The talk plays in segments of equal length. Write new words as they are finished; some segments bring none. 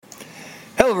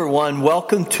Hello everyone,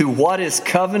 welcome to What is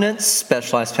Covenant,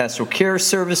 Specialized Pastoral Care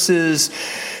Services,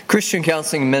 Christian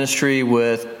Counseling Ministry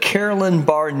with Carolyn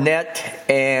Barnett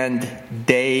and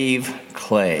Dave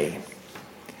Clay.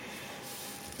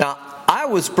 Now, I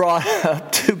was brought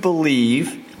up to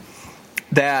believe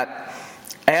that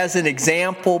as an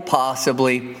example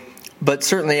possibly, but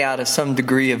certainly out of some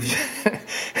degree of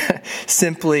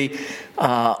simply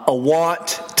a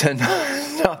want to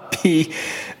not be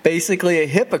basically a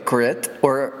hypocrite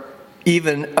or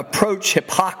even approach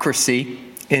hypocrisy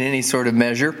in any sort of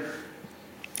measure.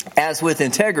 As with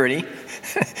integrity,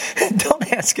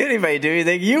 don't ask anybody to do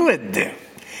anything you wouldn't do.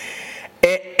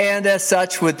 And as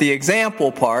such, with the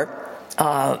example part,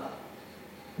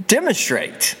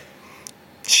 demonstrate,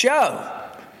 show,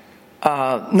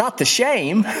 not to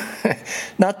shame,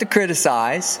 not to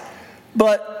criticize,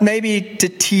 but maybe to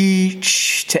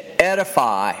teach, to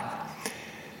edify,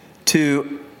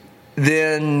 to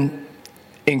then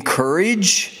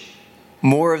encourage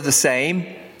more of the same,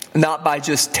 not by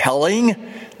just telling,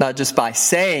 not just by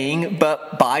saying,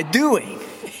 but by doing.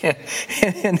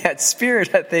 And in that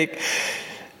spirit, I think,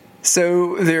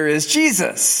 so there is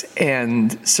Jesus,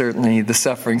 and certainly the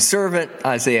suffering servant,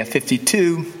 Isaiah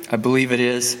 52, I believe it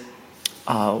is,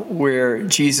 where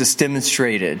Jesus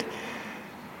demonstrated,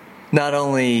 not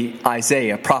only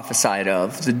Isaiah prophesied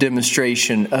of, the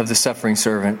demonstration of the suffering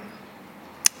servant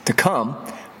to come,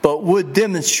 but would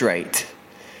demonstrate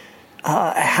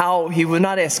how he would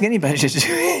not ask anybody to do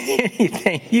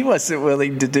anything he wasn't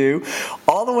willing to do,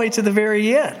 all the way to the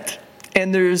very end.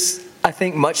 And there's, I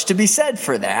think, much to be said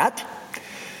for that.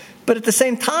 But at the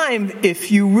same time,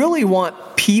 if you really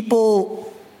want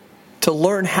people to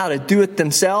learn how to do it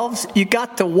themselves, you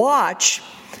got to watch,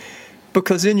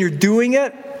 because then you're doing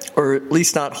it, or at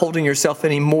least not holding yourself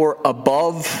any more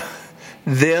above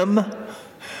them,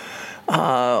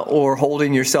 or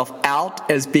holding yourself out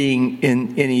as being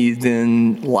in any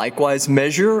then likewise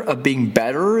measure of being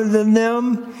better than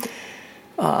them,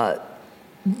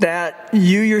 that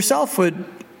you yourself would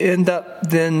end up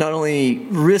then not only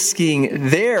risking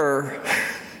their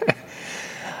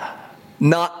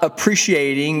not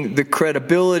appreciating, the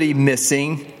credibility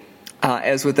missing,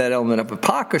 as with that element of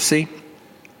hypocrisy,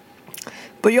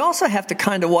 but you also have to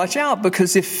kind of watch out,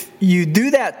 because if you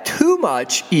do that too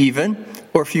much even,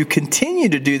 or if you continue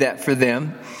to do that for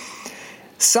them,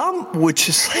 some would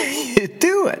just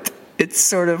do it. It's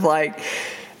sort of like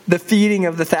the feeding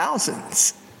of the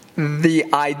thousands.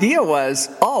 The idea was,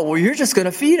 oh, well, you're just going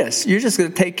to feed us. You're just going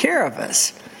to take care of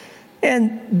us.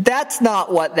 And that's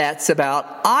not what that's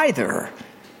about either.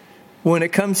 When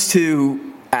it comes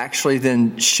to actually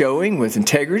then showing with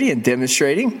integrity and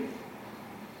demonstrating,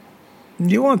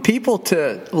 you want people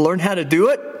to learn how to do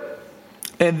it,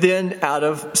 and then out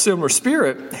of similar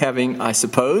spirit, having, I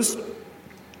suppose,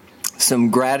 some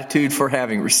gratitude for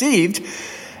having received,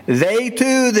 they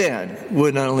too then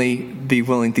would not only be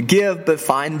willing to give, but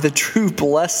find the true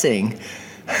blessing,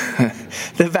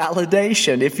 the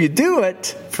validation. If you do it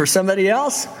for somebody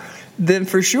else, then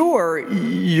for sure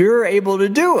you're able to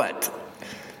do it.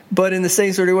 But in the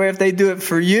same sort of way, if they do it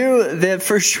for you, then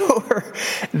for sure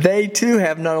they too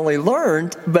have not only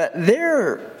learned, but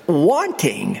they're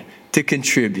wanting to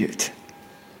contribute.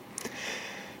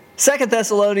 2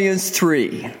 Thessalonians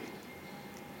 3,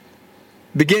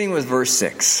 beginning with verse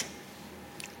 6.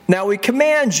 Now we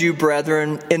command you,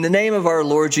 brethren, in the name of our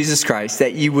Lord Jesus Christ,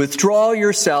 that ye withdraw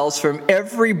yourselves from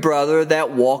every brother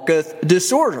that walketh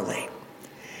disorderly,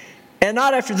 and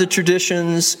not after the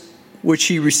traditions which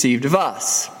ye received of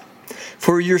us.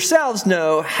 For yourselves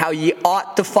know how ye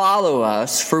ought to follow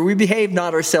us, for we behaved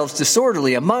not ourselves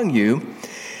disorderly among you,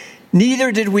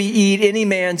 neither did we eat any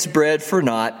man's bread for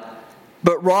naught,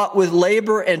 but wrought with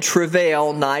labor and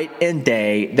travail night and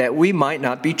day, that we might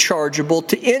not be chargeable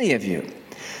to any of you.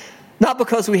 Not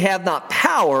because we have not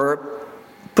power,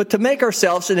 but to make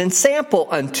ourselves an ensample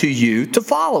unto you to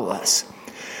follow us.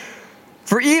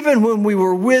 For even when we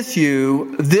were with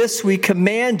you, this we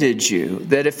commanded you,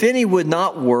 that if any would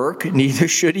not work, neither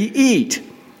should he eat.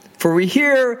 For we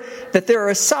hear that there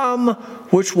are some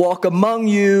which walk among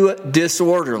you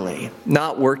disorderly,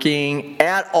 not working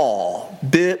at all,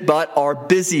 but are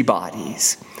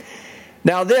busybodies.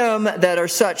 Now them that are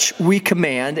such we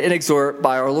command and exhort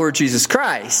by our Lord Jesus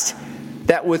Christ,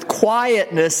 that with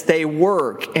quietness they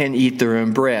work and eat their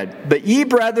own bread. But ye,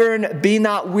 brethren, be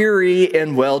not weary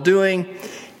in well-doing,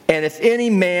 and if any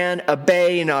man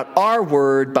obey not our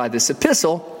word by this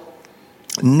epistle,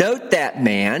 note that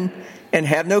man, and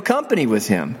have no company with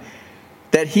him,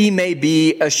 that he may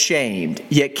be ashamed.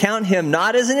 Yet count him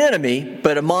not as an enemy,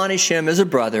 but admonish him as a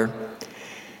brother.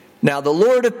 Now the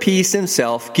Lord of peace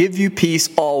himself give you peace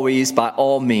always by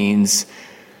all means.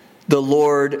 The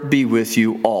Lord be with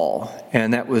you all.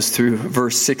 And that was through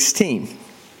verse 16.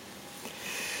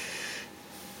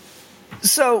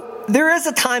 So there is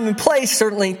a time and place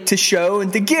certainly to show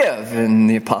and to give. And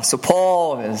the Apostle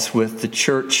Paul is with the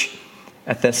church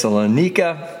at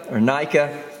Thessalonica or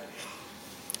Nika.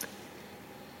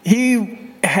 He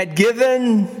had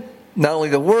given not only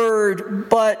the word,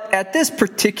 but at this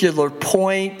particular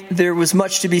point, there was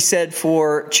much to be said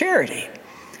for charity.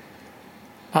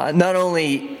 Not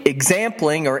only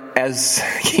exempling, or as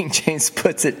King James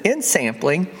puts it,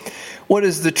 ensampling, what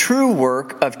is the true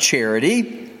work of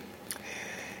charity?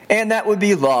 And that would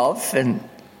be love, and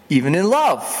even in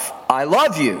love, I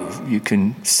love you. You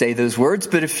can say those words,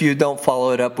 but if you don't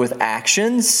follow it up with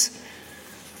actions,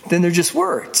 then they're just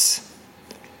words.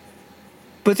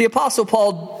 But the Apostle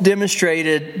Paul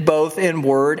demonstrated both in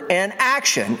word and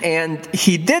action. And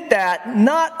he did that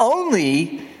not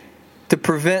only to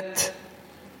prevent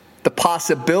the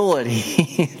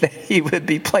possibility that he would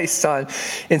be placed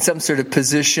in some sort of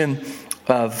position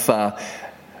of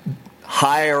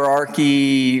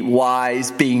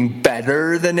hierarchy-wise being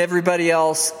better than everybody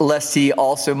else, lest he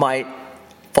also might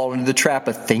fall into the trap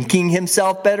of thinking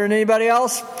himself better than anybody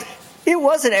else. It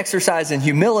was an exercise in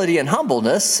humility and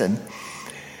humbleness, and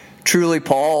truly,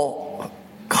 Paul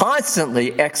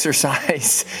constantly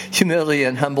exercised humility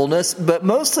and humbleness, but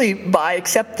mostly by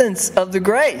acceptance of the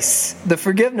grace, the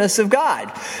forgiveness of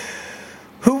God.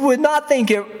 Who would not think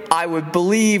it, I would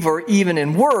believe, or even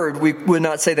in word, we would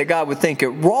not say that God would think it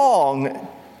wrong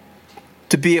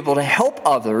to be able to help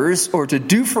others or to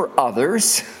do for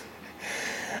others.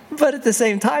 But at the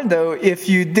same time, though, if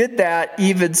you did that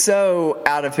even so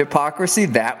out of hypocrisy,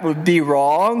 that would be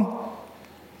wrong.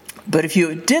 But if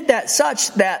you did that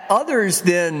such that others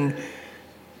then,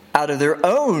 out of their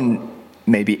own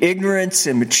maybe ignorance,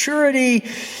 immaturity,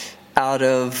 out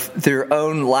of their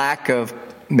own lack of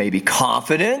maybe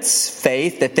confidence,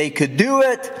 faith that they could do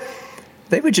it,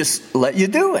 they would just let you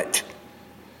do it.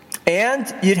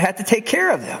 And you'd have to take care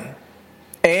of them.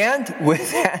 And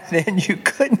with that, then you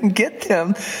couldn't get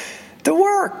them to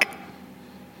work.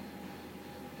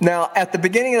 Now, at the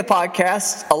beginning of the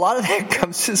podcast, a lot of that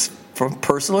comes just from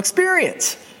personal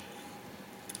experience.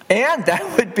 And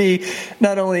that would be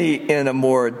not only in a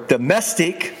more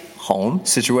domestic home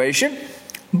situation,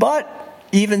 but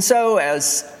even so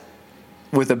as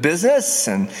with a business,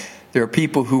 and there are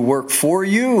people who work for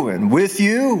you and with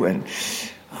you and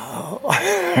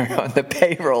on the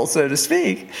payroll, so to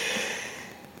speak.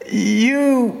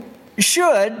 You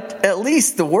should, at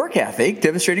least the work ethic,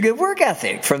 demonstrate a good work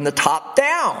ethic from the top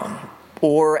down.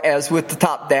 Or as with the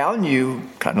top down, you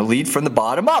kind of lead from the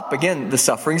bottom up. Again, the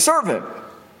suffering servant.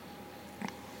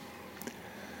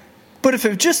 But if it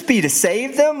would just be to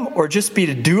save them, or just be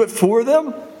to do it for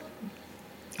them,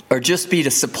 or just be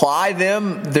to supply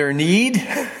them their need,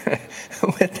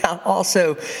 without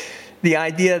also the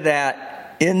idea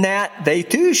that in that they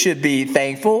too should be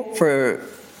thankful for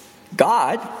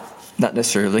God, not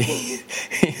necessarily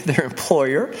their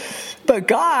employer, but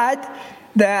God,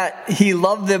 that He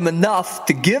loved them enough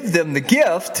to give them the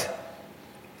gift,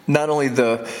 not only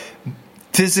the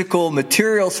physical,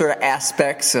 material sort of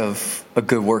aspects of a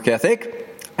good work ethic,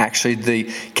 actually the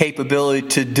capability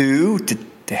to do,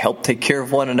 to help take care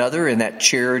of one another in that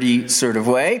charity sort of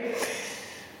way,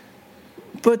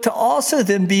 but to also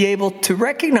then be able to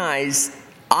recognize,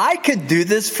 I could do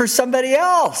this for somebody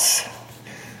else.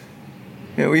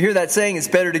 You know, we hear that saying, it's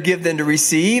better to give than to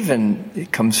receive, and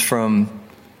it comes from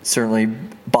certainly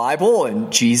Bible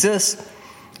and Jesus.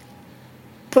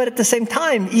 But at the same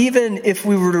time, even if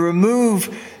we were to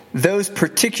remove those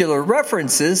particular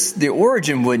references, the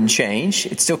origin wouldn't change.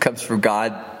 It still comes from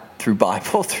God through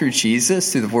Bible, through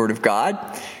Jesus, through the Word of God,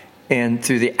 and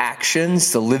through the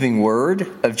actions, the living Word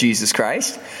of Jesus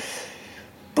Christ.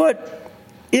 But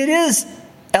it is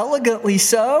elegantly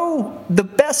so the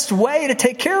best way to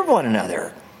take care of one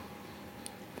another.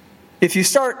 If you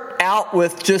start out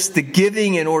with just the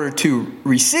giving in order to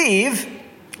receive,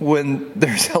 when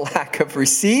there's a lack of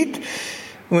receipt,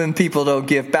 when people don't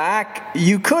give back,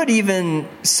 you could even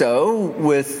so,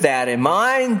 with that in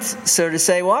mind, so to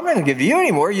say, well, I'm not going to give to you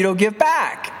anymore, you don't give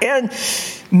back. And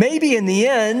maybe in the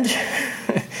end,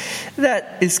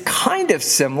 that is kind of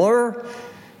similar.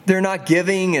 They're not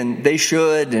giving, and they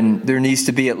should, and there needs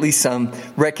to be at least some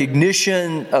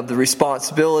recognition of the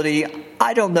responsibility.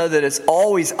 I don't know that it's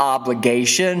always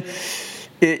obligation.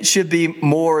 It should be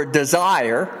more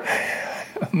desire,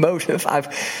 motive.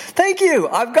 Thank you.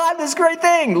 I've got this great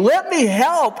thing. Let me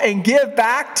help and give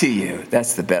back to you.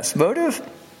 That's the best motive.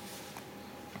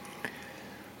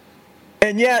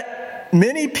 And yet,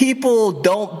 many people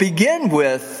don't begin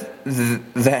with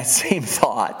that same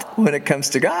thought when it comes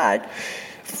to God.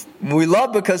 We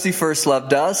love because He first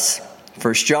loved us,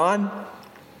 1 John.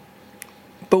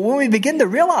 But when we begin to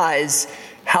realize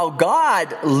how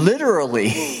God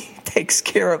literally takes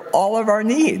care of all of our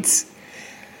needs,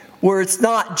 where it's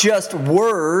not just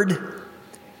word,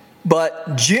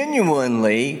 but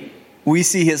genuinely we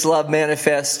see His love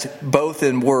manifest both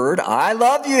in word, I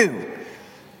love you,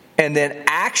 and then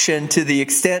action to the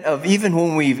extent of even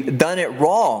when we've done it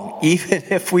wrong, even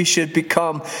if we should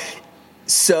become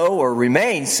so or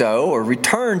remain so or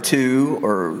return to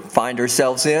or find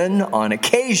ourselves in on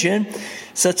occasion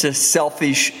such a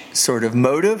selfish sort of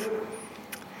motive,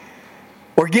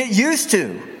 or get used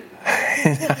to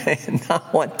and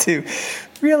not want to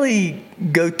really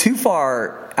go too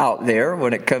far out there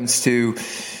when it comes to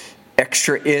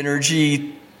extra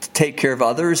energy to take care of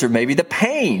others, or maybe the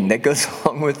pain that goes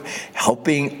along with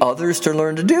helping others to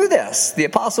learn to do this. The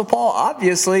Apostle Paul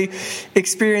obviously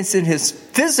experienced in his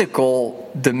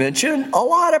physical dimension a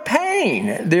lot of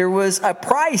pain. There was a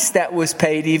price that was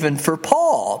paid even for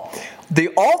Paul. The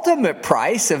ultimate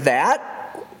price of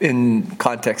that, in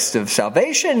context of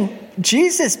salvation,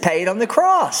 Jesus paid on the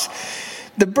cross.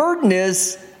 The burden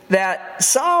is that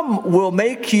some will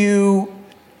make you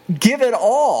give it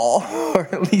all, or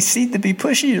at least seem to be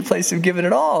pushing you to a place of giving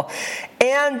it all.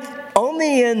 And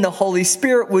only in the Holy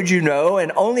Spirit would you know,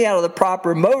 and only out of the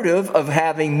proper motive of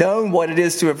having known what it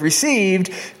is to have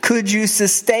received, could you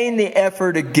sustain the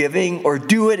effort of giving or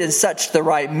do it in such the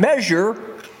right measure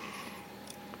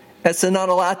as to not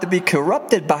allow it to be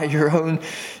corrupted by your own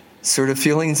sort of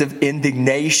feelings of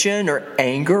indignation or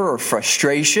anger or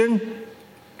frustration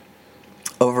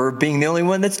over being the only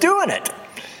one that's doing it.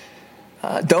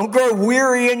 Don't grow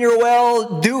weary in your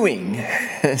well-doing,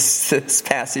 as this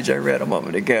passage I read a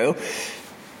moment ago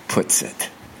puts it.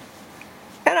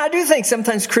 And I do think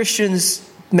sometimes Christians,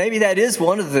 maybe that is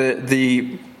one of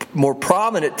the more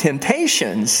prominent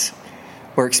temptations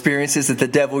or experiences that the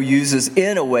devil uses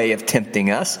in a way of tempting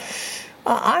us.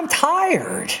 I'm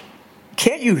tired.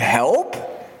 Can't you help?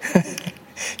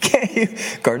 Can't you?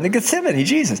 Garden of Gethsemane,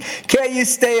 Jesus. Can't you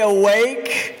stay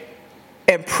awake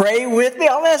and pray with me?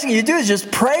 All I'm asking you to do is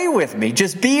just pray with me.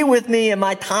 Just be with me in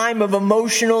my time of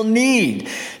emotional need,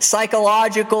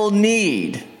 psychological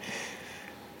need.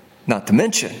 Not to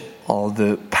mention all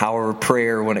the power of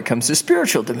prayer when it comes to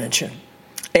spiritual dimension.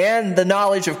 And the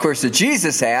knowledge, of course, that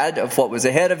Jesus had of what was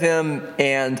ahead of him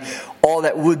and all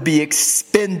that would be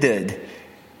expended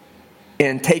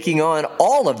in taking on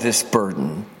all of this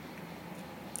burden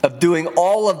of doing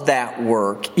all of that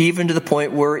work, even to the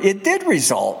point where it did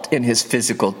result in his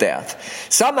physical death.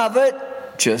 Some of it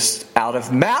just out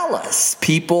of malice.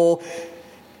 People,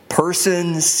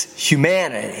 persons,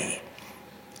 humanity,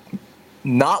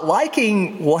 not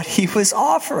liking what he was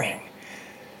offering.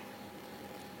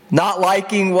 Not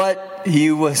liking what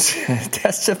he was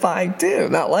testifying to.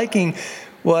 Not liking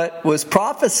what was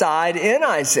prophesied in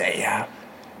Isaiah.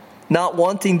 Not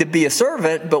wanting to be a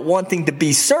servant, but wanting to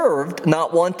be served.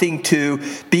 Not wanting to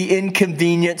be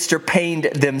inconvenienced or pained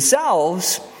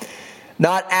themselves.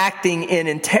 Not acting in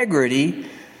integrity.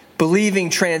 Believing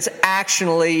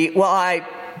transactionally, well, I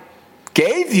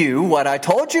gave you what I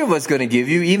told you I was going to give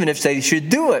you, even if they should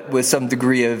do it with some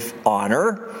degree of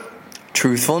honor,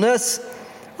 truthfulness.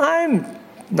 I'm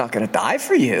not going to die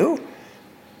for you.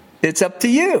 It's up to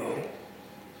you.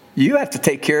 You have to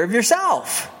take care of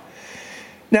yourself.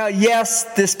 Now, yes,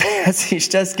 this passage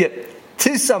does get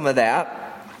to some of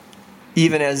that,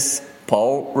 even as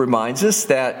Paul reminds us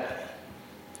that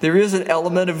there is an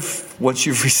element of once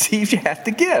you've received, you have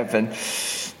to give. And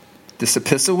this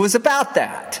epistle was about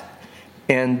that.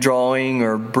 And drawing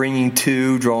their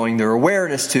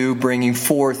awareness to, bringing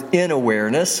forth in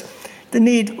awareness the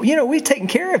need, we've taken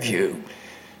care of you.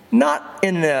 Not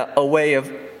in a way of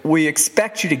we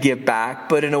expect you to give back,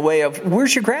 but in a way of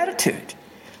where's your gratitude?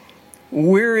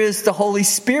 Where is the Holy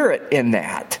Spirit in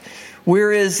that?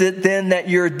 Where is it then that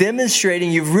you're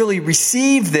demonstrating you've really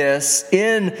received this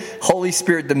in Holy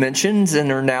Spirit dimensions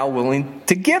and are now willing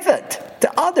to give it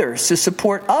to others, to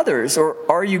support others? Or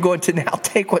are you going to now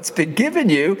take what's been given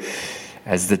you,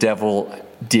 as the devil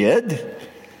did,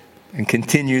 and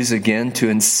continues again to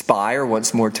inspire,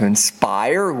 once more to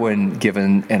inspire when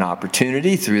given an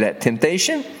opportunity through that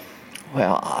temptation?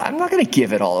 Well, I'm not going to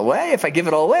give it all away. If I give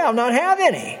it all away, I'll not have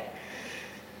any.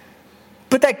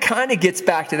 But that kind of gets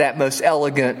back to that most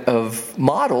elegant of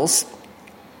models.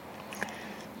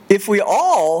 If we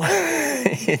all,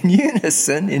 in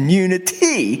unison, in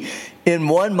unity, in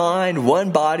one mind,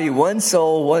 one body, one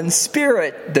soul, one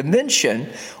spirit dimension,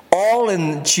 all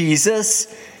in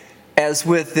Jesus, as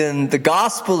within the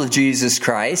gospel of Jesus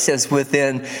Christ, as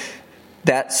within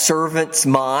that servant's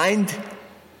mind,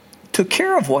 took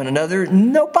care of one another,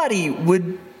 nobody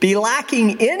would be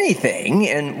lacking anything,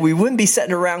 and we wouldn't be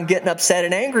sitting around getting upset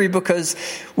and angry because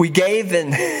we gave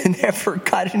and never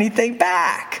got anything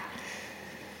back.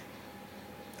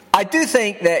 I do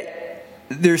think that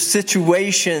there's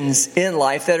situations in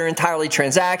life that are entirely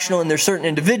transactional, and there's certain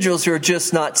individuals who are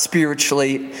just not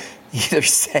spiritually either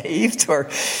saved or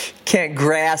can't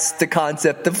grasp the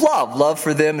concept of love. Love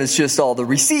for them is just all the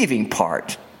receiving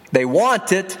part. They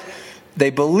want it,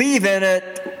 they believe in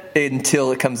it,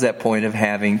 until it comes to that point of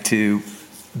having to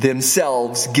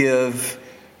themselves give,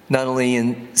 not only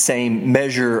in same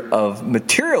measure of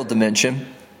material dimension,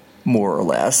 more or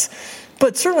less,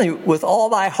 but certainly with all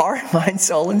thy heart, mind,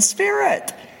 soul, and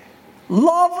spirit.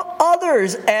 Love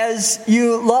others as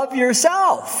you love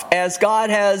yourself, as God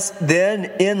has then,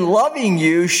 in loving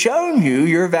you, shown you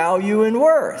your value and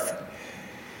worth.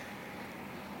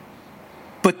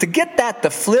 But to get that to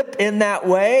flip in that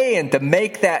way and to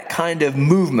make that kind of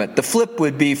movement, the flip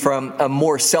would be from a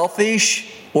more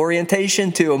selfish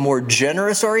orientation to a more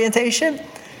generous orientation.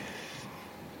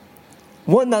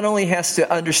 One not only has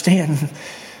to understand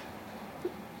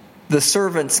the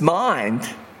servant's mind,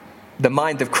 the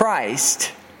mind of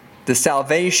Christ, the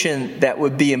salvation that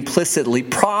would be implicitly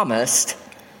promised,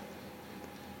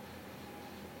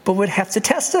 but would have to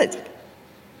test it.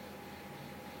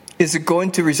 Is it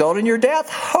going to result in your death?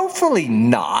 Hopefully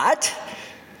not.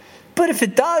 But if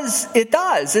it does, it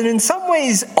does. And in some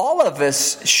ways, all of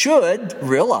us should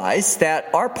realize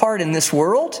that our part in this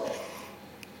world,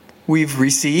 we've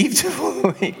received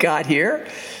when we got here.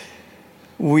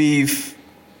 We've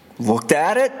looked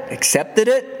at it, accepted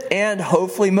it, and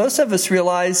hopefully most of us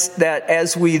realize that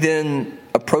as we then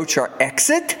approach our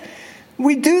exit,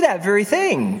 we do that very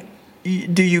thing.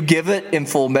 Do you give it in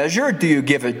full measure? Do you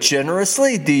give it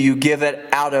generously? Do you give it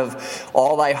out of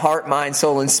all thy heart, mind,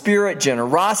 soul, and spirit,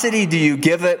 generosity? Do you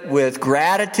give it with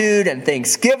gratitude and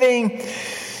thanksgiving?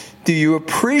 Do you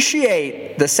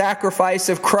appreciate the sacrifice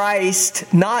of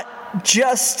Christ, not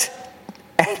just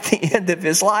at the end of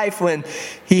his life when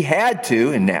he had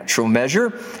to, in natural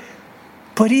measure,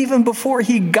 but even before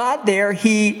he got there,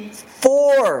 he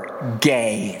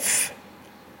forgave?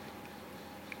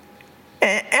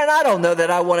 And I don't know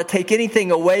that I want to take anything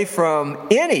away from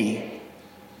any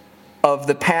of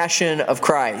the passion of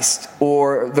Christ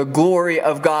or the glory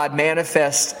of God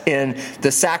manifest in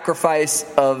the sacrifice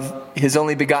of his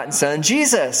only begotten Son,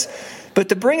 Jesus. But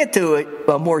to bring it to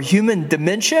a more human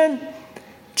dimension,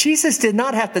 Jesus did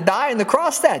not have to die on the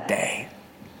cross that day.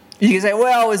 You can say,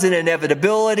 well, it was an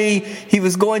inevitability. He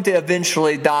was going to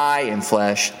eventually die in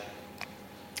flesh.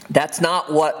 That's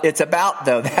not what it's about,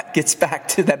 though. That gets back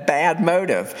to the bad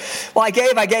motive. Well, I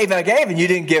gave, and you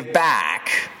didn't give back.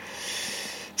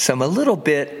 So I'm a little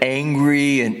bit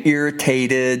angry and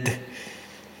irritated,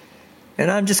 and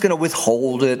I'm just going to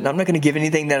withhold it, and I'm not going to give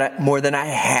anything more than I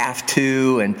have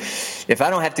to, and if I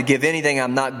don't have to give anything,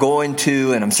 I'm not going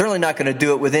to, and I'm certainly not going to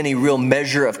do it with any real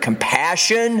measure of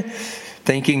compassion,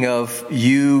 thinking of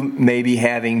you maybe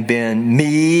having been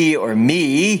me or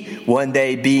me, one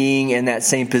day being in that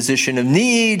same position of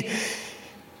need,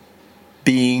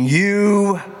 being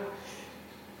you.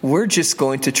 We're just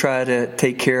going to try to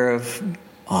take care of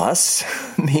us,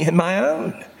 me and my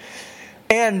own.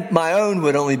 And my own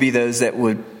would only be those that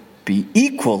would be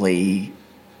equally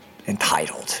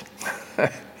entitled,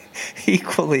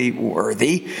 equally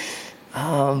worthy.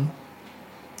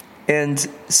 And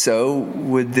so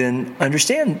would then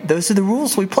understand those are the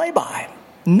rules we play by.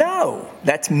 No,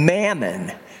 that's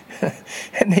mammon.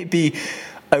 It may be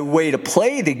a way to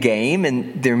play the game,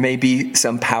 and there may be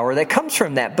some power that comes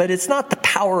from that, but it's not the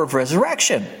power of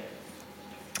resurrection.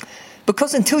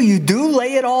 Because until you do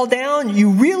lay it all down,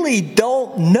 you really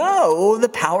don't know the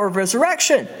power of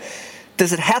resurrection.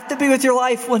 Does it have to be with your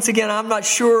life? Once again, I'm not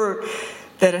sure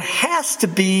that it has to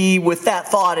be with that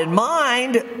thought in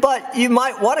mind, but you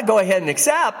might want to go ahead and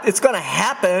accept it's going to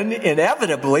happen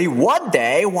inevitably one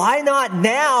day. Why not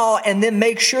now? And then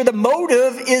make sure the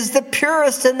motive is the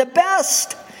purest and the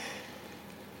best.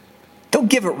 Don't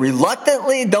give it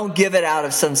reluctantly. Don't give it out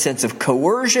of some sense of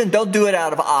coercion. Don't do it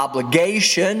out of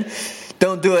obligation.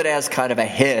 Don't do it as kind of a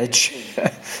hedge.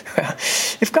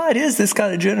 If God is this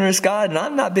kind of generous God and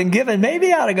I've not been given,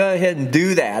 maybe I ought to go ahead and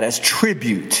do that as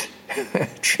tribute.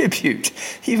 Tribute,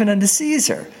 even unto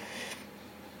Caesar.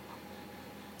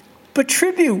 But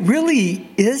tribute really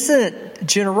isn't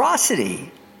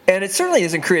generosity. And it certainly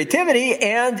isn't creativity.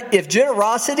 And if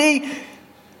generosity,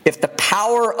 if the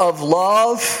power of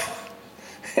love,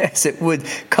 as it would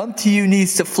come to you,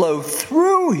 needs to flow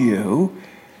through you,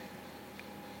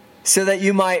 so that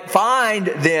you might find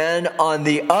then on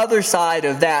the other side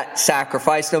of that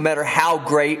sacrifice, no matter how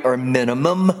great or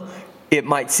minimum it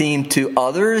might seem to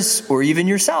others or even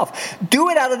yourself, do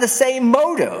it out of the same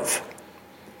motive.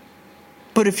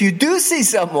 But if you do see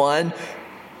someone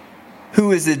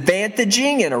who is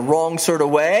advantaging in a wrong sort of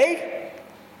way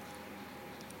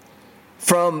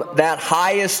from that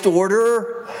highest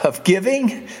order of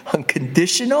giving,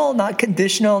 unconditional, not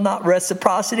conditional, not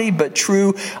reciprocity, but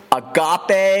true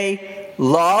agape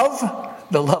love,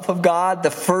 the love of God,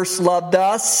 the first loved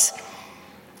us.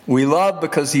 We love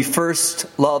because He first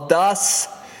loved us.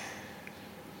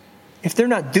 If they're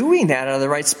not doing that out of the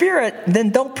right spirit, then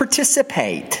don't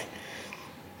participate.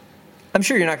 I'm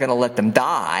sure you're not going to let them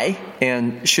die,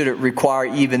 and should it require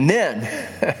even then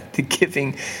the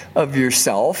giving of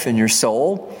yourself and your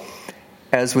soul,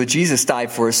 as what Jesus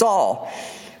died for us all.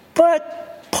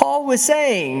 But Paul was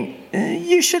saying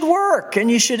you should work, and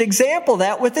you should example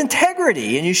that with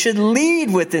integrity, and you should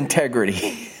lead with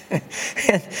integrity.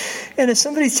 And if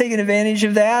somebody's taking advantage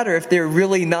of that, or if they're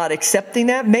really not accepting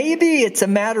that, maybe it's a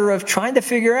matter of trying to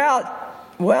figure out,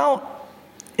 well,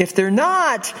 if they're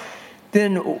not,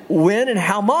 then when and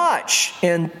how much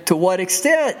and to what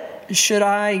extent should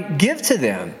I give to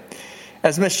them?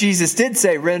 As much Jesus did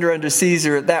say, render unto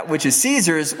Caesar that which is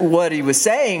Caesar's, what he was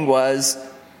saying was,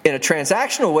 in a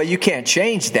transactional way, you can't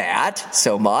change that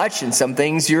so much, and some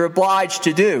things you're obliged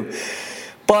to do.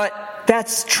 But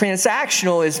that's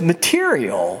transactional is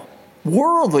material,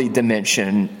 worldly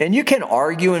dimension, and you can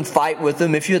argue and fight with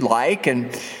them if you'd like,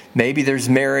 and maybe there's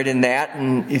merit in that,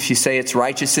 and if you say it's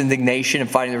righteous indignation and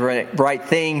fighting the right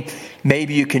thing,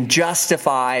 maybe you can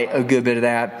justify a good bit of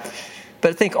that.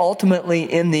 But I think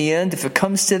ultimately, in the end, if it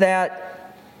comes to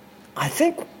that, I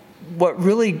think what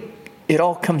really it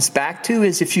all comes back to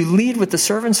is if you lead with the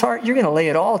servant's heart, you're going to lay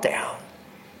it all down.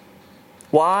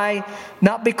 Why?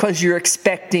 Not because you're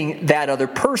expecting that other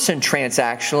person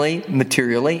transactionally,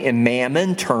 materially, in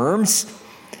mammon terms,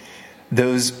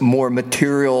 those more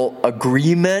material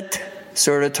agreement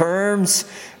sort of terms,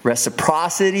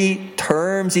 reciprocity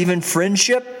terms, even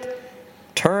friendship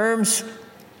terms,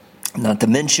 not to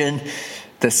mention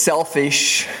the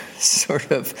selfish sort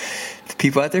of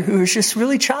people out there who are just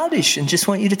really childish and just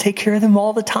want you to take care of them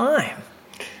all the time.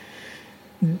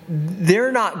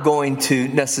 They're not going to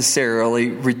necessarily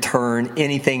return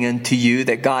anything unto you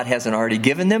that God hasn't already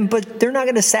given them, but they're not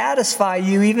going to satisfy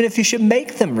you even if you should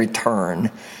make them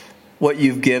return what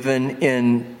you've given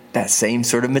in that same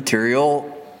sort of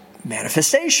material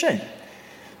manifestation.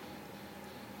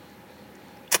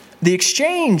 The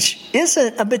exchange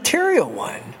isn't a material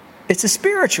one. It's a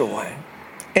spiritual one.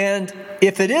 And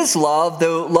if it is love,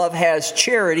 though love has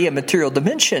charity, a material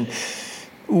dimension,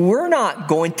 we're not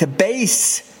going to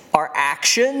base our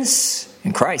actions,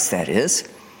 in Christ that is,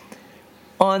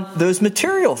 on those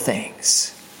material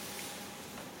things,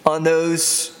 on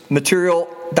those material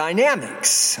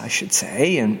dynamics, I should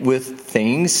say, and with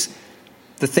things,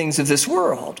 the things of this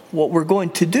world. What we're going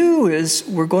to do is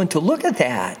we're going to look at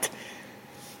that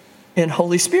in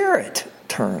Holy Spirit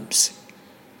terms.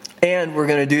 And we're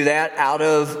going to do that out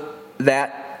of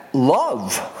that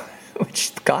love,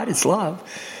 which God is love.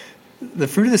 The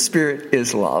fruit of the Spirit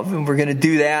is love, and we're going to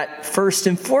do that first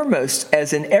and foremost,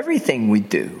 as in everything we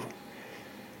do.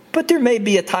 But there may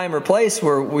be a time or place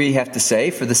where we have to say,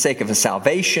 for the sake of a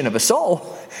salvation of a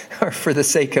soul, or for the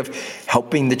sake of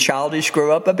helping the childish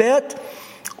grow up a bit,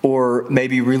 or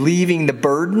maybe relieving the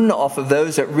burden off of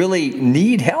those that really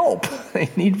need help, they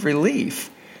need relief,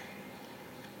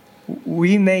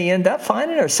 we may end up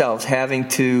finding ourselves having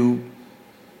to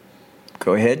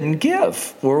go ahead and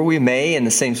give. Or we may, in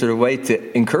the same sort of way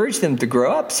to encourage them to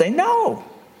grow up, say, no,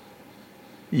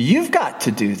 you've got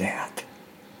to do that.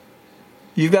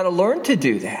 You've got to learn to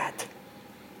do that.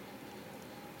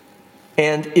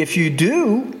 And if you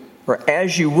do, or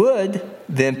as you would,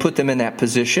 then put them in that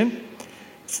position.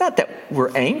 It's not that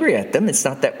we're angry at them. It's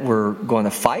not that we're going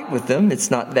to fight with them. It's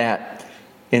not that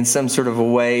in some sort of a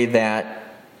way that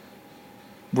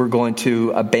we're going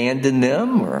to abandon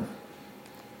them or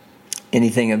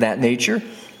anything of that nature.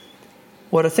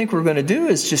 What I think we're going to do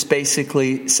is just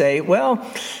basically say, well,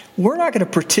 we're not going to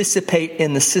participate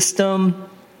in the system,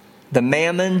 the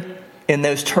mammon, in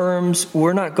those terms.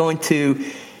 We're not going to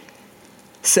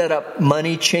set up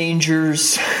money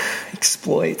changers,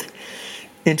 exploit,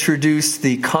 introduce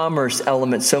the commerce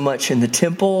element so much in the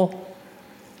temple,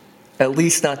 at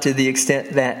least not to the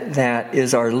extent that that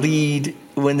is our lead.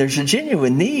 When there's a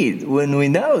genuine need, when we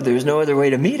know there's no other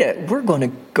way to meet it, we're going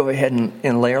to go ahead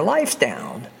and lay our life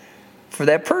down for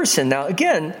that person. Now,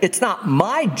 again, it's not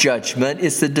my judgment,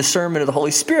 it's the discernment of the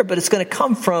Holy Spirit, but it's going to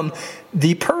come from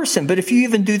the person. But if you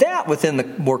even do that within the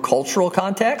more cultural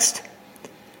context,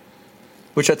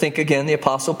 which I think, again, the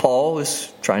Apostle Paul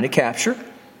is trying to capture,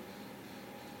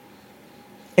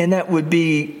 and that would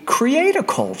be create a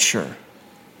culture,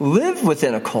 live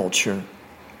within a culture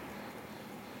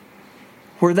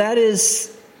where that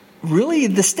is really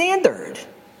the standard.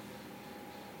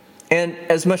 And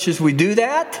as much as we do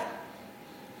that,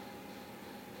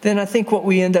 then I think what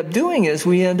we end up doing is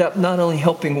we end up not only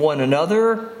helping one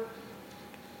another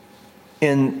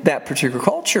in that particular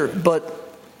culture,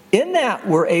 but in that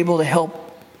we're able to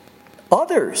help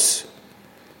others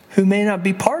who may not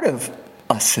be part of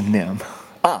us and them,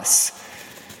 us,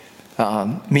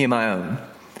 me and my own,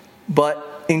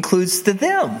 but includes the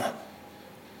them.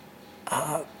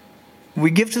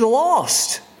 We give to the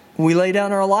lost. We lay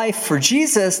down our life for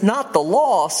Jesus, not the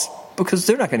lost, because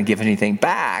they're not going to give anything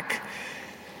back.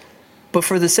 But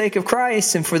for the sake of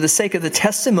Christ and for the sake of the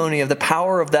testimony of the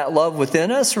power of that love within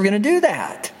us, we're going to do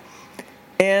that.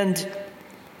 And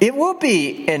it will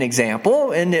be an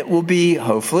example, and it will be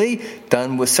hopefully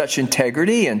done with such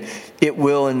integrity, and it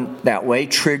will in that way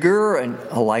trigger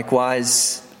a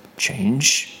likewise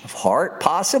change of heart,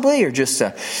 possibly, or just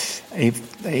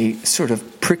a sort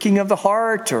of pricking of the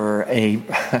heart, or a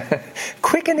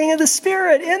quickening of the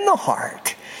spirit in the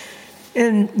heart.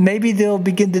 And maybe they'll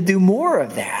begin to do more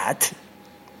of that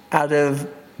out of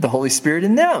the Holy Spirit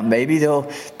in them. Maybe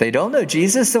they don't know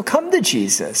Jesus, they'll come to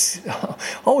Jesus.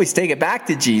 Always take it back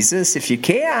to Jesus if you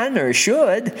can, or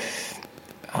should.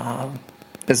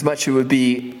 As much it would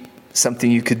be something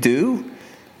you could do.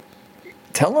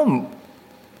 Tell them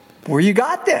where you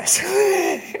got this.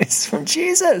 It's from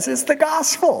Jesus. It's the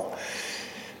gospel.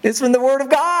 It's from the Word of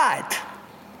God.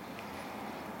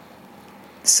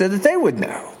 So that they would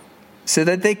know. So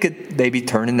that they could maybe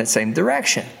turn in that same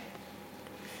direction.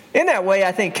 In that way,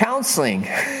 I think counseling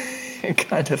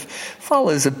kind of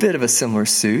follows a bit of a similar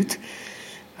suit.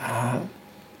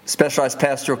 Specialized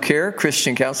pastoral care,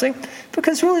 Christian counseling,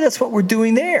 because really that's what we're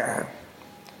doing there.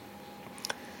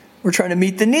 We're trying to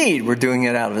meet the need. We're doing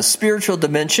it out of a spiritual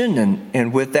dimension,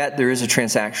 and with that there is a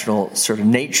transactional sort of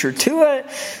nature to it.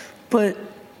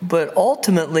 But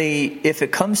ultimately, if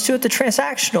it comes to it, the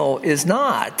transactional is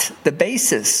not the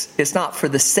basis. It's not for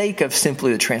the sake of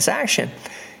simply the transaction.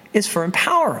 It's for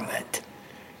empowerment.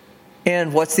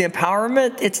 And what's the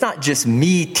empowerment? It's not just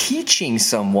me teaching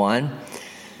someone.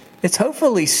 It's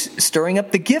hopefully stirring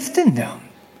up the gift in them.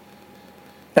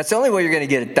 That's the only way you're going to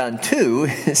get it done too,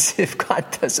 is if God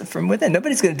does it from within.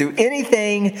 Nobody's going to do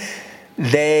anything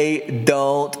they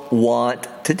don't want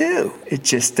to do. It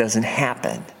just doesn't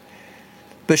happen.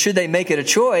 But should they make it a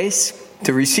choice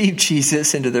to receive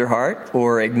Jesus into their heart,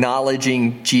 or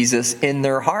acknowledging Jesus in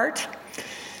their heart,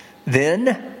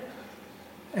 then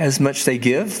as much they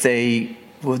give, they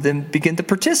will then begin to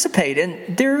participate.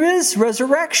 And there is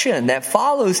resurrection that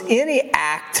follows any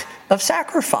act of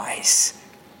sacrifice.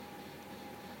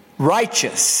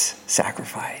 Righteous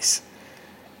sacrifice.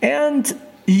 And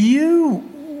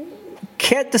you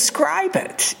can't describe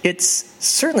it. It's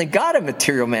certainly got a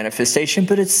material manifestation,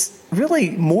 but it's really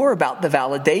more about the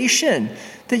validation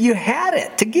that you had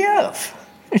it to give.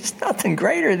 There's nothing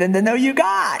greater than to know you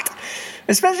got,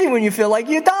 especially when you feel like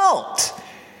you don't.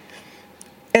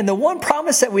 And the one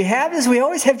promise that we have is we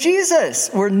always have Jesus.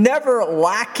 We're never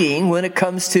lacking when it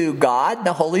comes to God,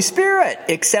 the Holy Spirit,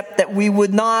 except that we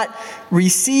would not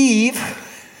receive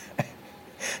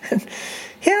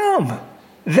Him,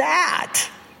 that,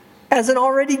 as an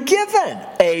already given,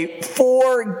 a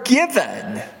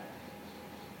forgiven.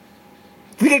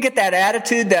 We can get that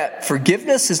attitude that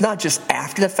forgiveness is not just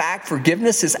after the fact.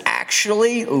 Forgiveness is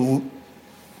actually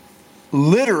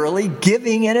literally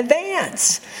giving in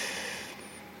advance.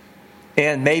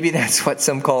 And maybe that's what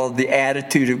some call the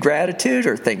attitude of gratitude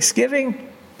or thanksgiving.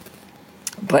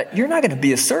 But you're not going to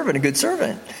be a servant, a good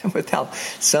servant, without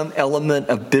some element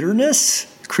of bitterness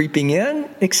creeping in,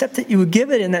 except that you would give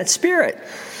it in that spirit.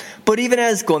 But even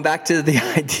as, going back to the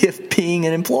idea of being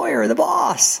an employer, the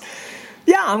boss,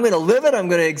 yeah, I'm going to live it, I'm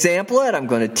going to example it, I'm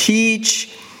going to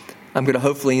teach, I'm going to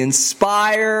hopefully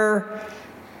inspire,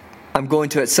 I'm going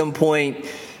to at some point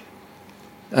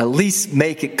at least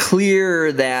make it clear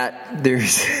that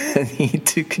there's a need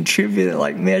to contribute in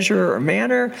like measure or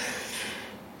manner.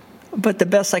 But the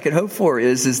best I could hope for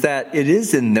is that it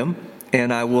is in them,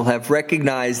 and I will have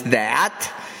recognized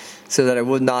that, so that I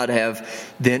would not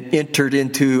have then entered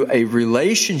into a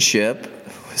relationship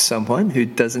with someone who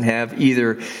doesn't have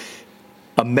either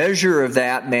a measure of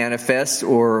that manifest,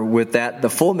 or with that the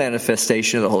full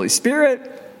manifestation of the Holy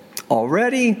Spirit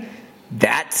already,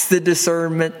 That's the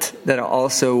discernment that I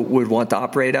also would want to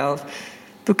operate out of.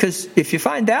 Because if you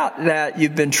find out that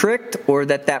you've been tricked, or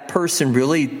that person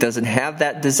really doesn't have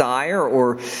that desire,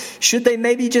 or should they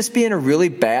maybe just be in a really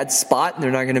bad spot and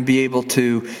they're not going to be able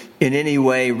to in any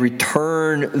way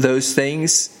return those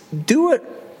things, do it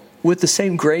with the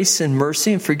same grace and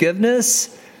mercy and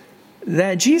forgiveness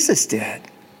that Jesus did.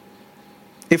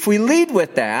 If we lead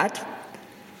with that,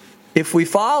 if we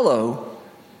follow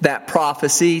that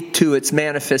prophecy to its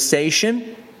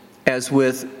manifestation, as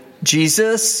with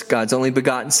Jesus, God's only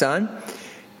begotten Son,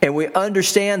 and we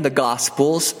understand the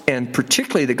Gospels, and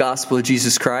particularly the Gospel of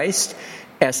Jesus Christ,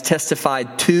 as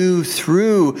testified to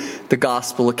through the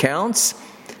Gospel accounts,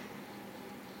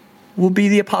 we'll be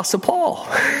the Apostle Paul.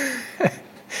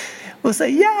 We'll say,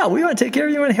 yeah, we want to take care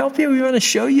of you, we want to help you, we want to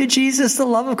show you Jesus, the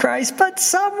love of Christ, but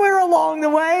somewhere along the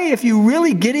way, if you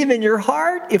really get him in your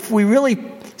heart, if we really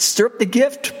stir up the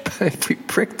gift, if we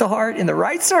prick the heart in the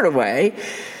right sort of way,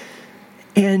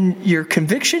 and your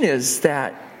conviction is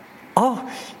that, oh,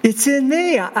 it's in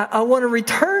me. I want to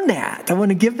return that. I want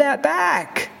to give that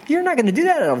back. You're not going to do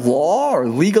that out of law or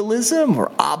legalism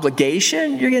or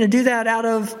obligation. You're going to do that out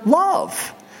of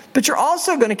love. But you're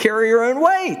also going to carry your own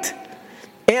weight.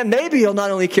 And maybe you'll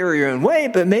not only carry your own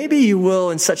weight, but maybe you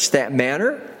will in such that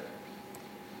manner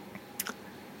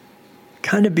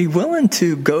kind of be willing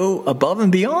to go above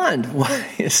and beyond what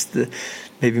is the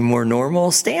maybe more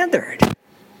normal standard.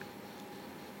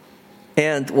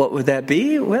 And what would that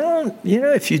be? Well,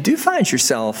 if you do find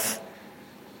yourself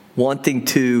wanting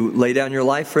to lay down your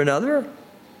life for another,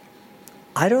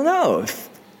 I don't know if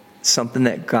something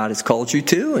that God has called you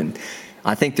to, and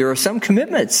I think there are some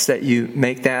commitments that you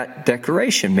make that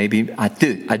declaration. Maybe I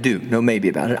do know maybe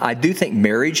about it. I do think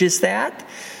marriage is that.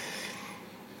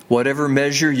 Whatever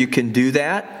measure you can do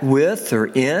that with or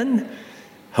in,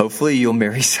 hopefully you'll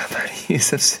marry somebody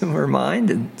who's of similar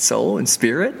mind and soul and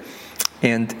spirit,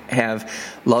 and have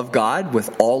loved God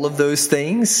with all of those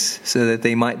things, so that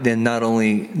they might then not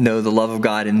only know the love of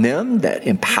God in them that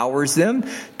empowers them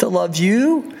to love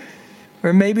you,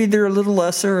 or maybe they're a little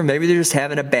lesser, or maybe they're just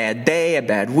having a bad day, a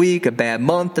bad week, a bad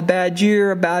month, a bad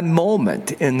year, a bad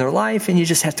moment in their life, and you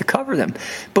just have to cover them.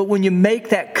 But when you make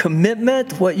that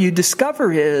commitment, what you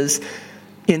discover is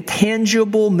in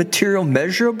tangible, material,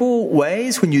 measurable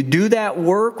ways, when you do that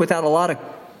work without a lot of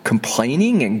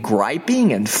complaining and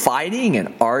griping and fighting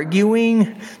and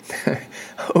arguing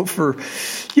over,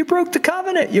 you broke the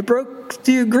covenant, you broke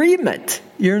the agreement,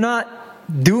 you're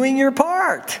not doing your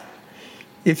part.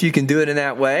 If you can do it in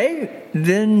that way,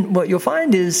 then what you'll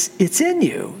find is it's in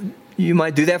you. You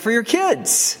might do that for your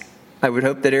kids. I would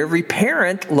hope that every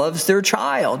parent loves their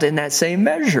child in that same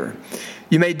measure.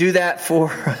 You may do that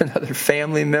for another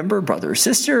family member, brother or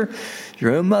sister,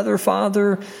 your own mother,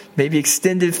 father, maybe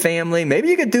extended family. Maybe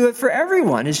you could do it for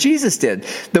everyone, as Jesus did.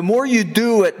 The more you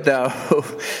do it, though,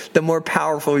 the more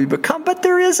powerful you become. But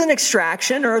there is an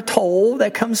extraction or a toll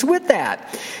that comes with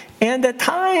that. And at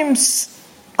times,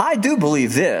 I do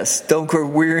believe this. Don't grow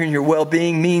weary in your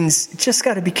well-being means you just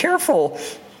got to be careful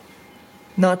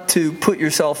not to put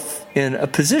yourself in a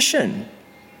position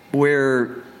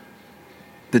where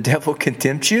the devil can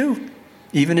tempt you,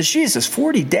 even as Jesus,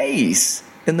 40 days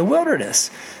in the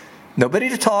wilderness. Nobody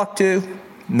to talk to,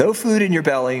 no food in your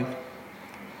belly.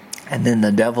 And then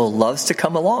the devil loves to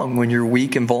come along when you're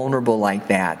weak and vulnerable like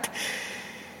that.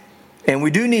 And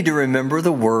we do need to remember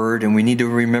the word, and we need to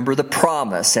remember the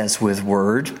promise as with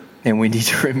word, and we need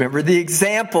to remember the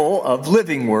example of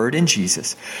living word in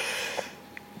Jesus.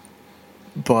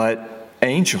 But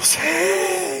angels,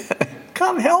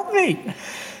 come help me.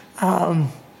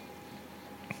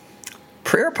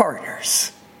 Prayer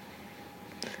partners.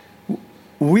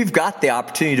 We've got the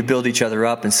opportunity to build each other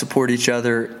up and support each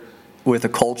other with a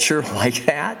culture like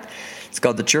that. It's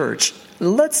called the church.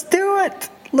 Let's do it.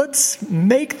 Let's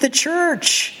make the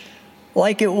church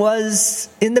like it was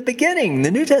in the beginning,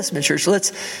 the New Testament church.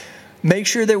 Let's make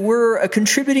sure that we're a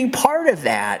contributing part of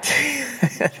that.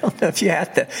 I don't know if you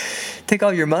have to take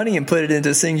all your money and put it into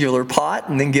a singular pot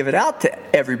and then give it out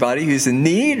to everybody who's in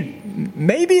need.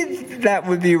 Maybe that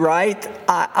would be right.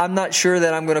 I'm not sure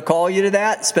that I'm going to call you to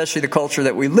that, especially the culture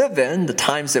that we live in, the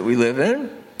times that we live in.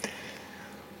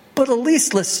 But at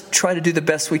least let's try to do the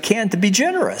best we can to be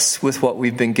generous with what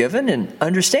we've been given, and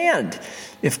understand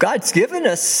if God's given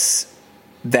us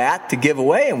that to give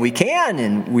away, and we can,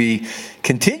 and we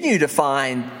continue to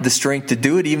find the strength to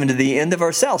do it even to the end of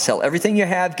ourselves. Sell everything you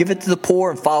have, give it to the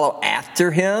poor, and follow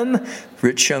after him,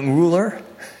 rich young ruler.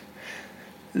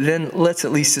 Then let's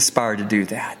at least aspire to do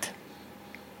that.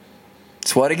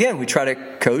 It's what, again, we try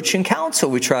to coach and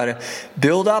counsel. We try to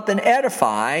build up and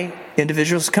edify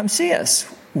individuals who come see us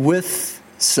with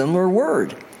similar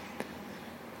word,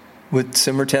 with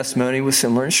similar testimony, with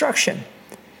similar instruction.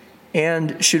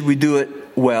 And should we do it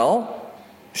well,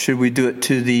 should we do it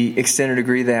to the extent or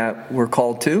degree that we're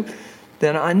called to,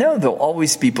 then I know there'll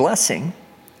always be blessing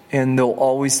and there'll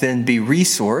always then be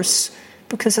resource,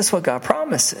 because that's what God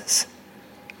promises.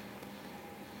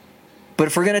 But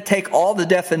if we're going to take all the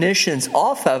definitions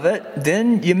off of it,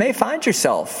 then you may find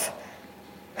yourself,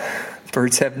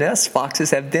 birds have nests,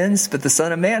 foxes have dens, but the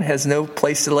Son of Man has no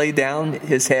place to lay down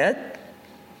his head,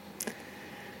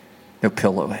 no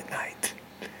pillow at night.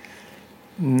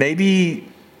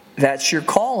 Maybe that's your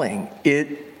calling.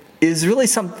 It is really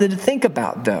something to think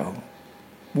about, though.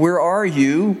 Where are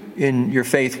you in your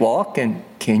faith walk, and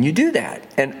can you do that?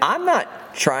 And I'm not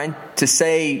trying to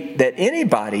say that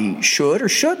anybody should or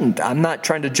shouldn't. I'm not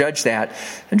trying to judge that.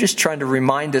 I'm just trying to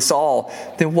remind us all,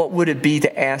 then what would it be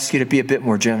to ask you to be a bit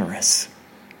more generous?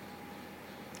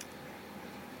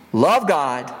 Love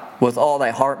God with all thy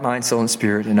heart, mind, soul, and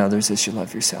spirit, and others as you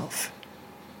love yourself.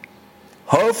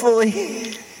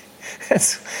 Hopefully,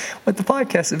 that's what the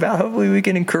podcast is about. Hopefully we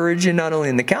can encourage you not only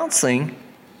in the counseling,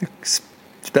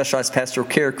 specialized pastoral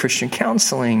care, Christian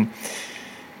counseling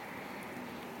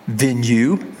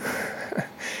venue,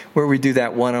 where we do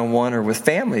that one-on-one or with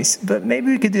families, but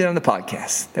maybe we could do that on the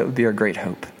podcast. That would be our great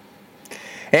hope.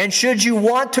 And should you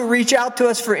want to reach out to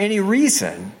us for any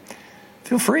reason,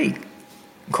 feel free.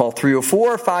 Call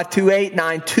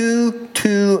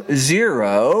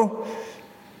 304-528-9220,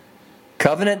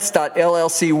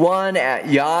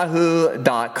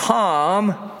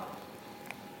 covenants.llc1@yahoo.com.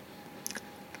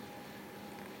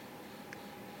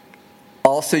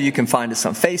 Also, you can find us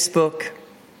on Facebook,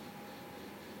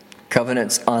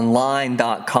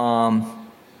 covenantsonline.com.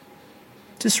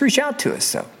 Just reach out to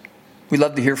us, though. We'd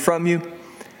love to hear from you.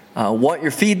 Want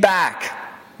your feedback,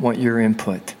 want your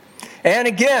input. And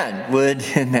again,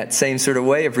 in that same sort of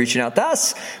way of reaching out to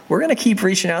us, we're going to keep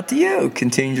reaching out to you,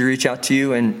 continue to reach out to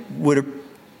you, and would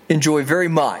enjoy very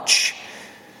much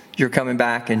your coming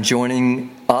back and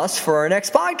joining us for our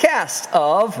next podcast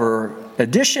or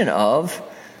edition of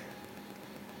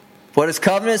What is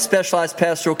Covenant? Specialized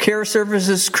Pastoral Care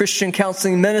Services, Christian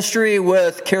Counseling Ministry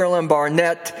with Carolyn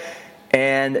Barnett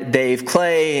and Dave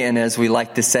Clay. And as we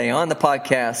like to say on the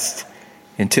podcast,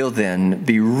 until then,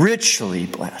 be richly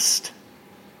blessed.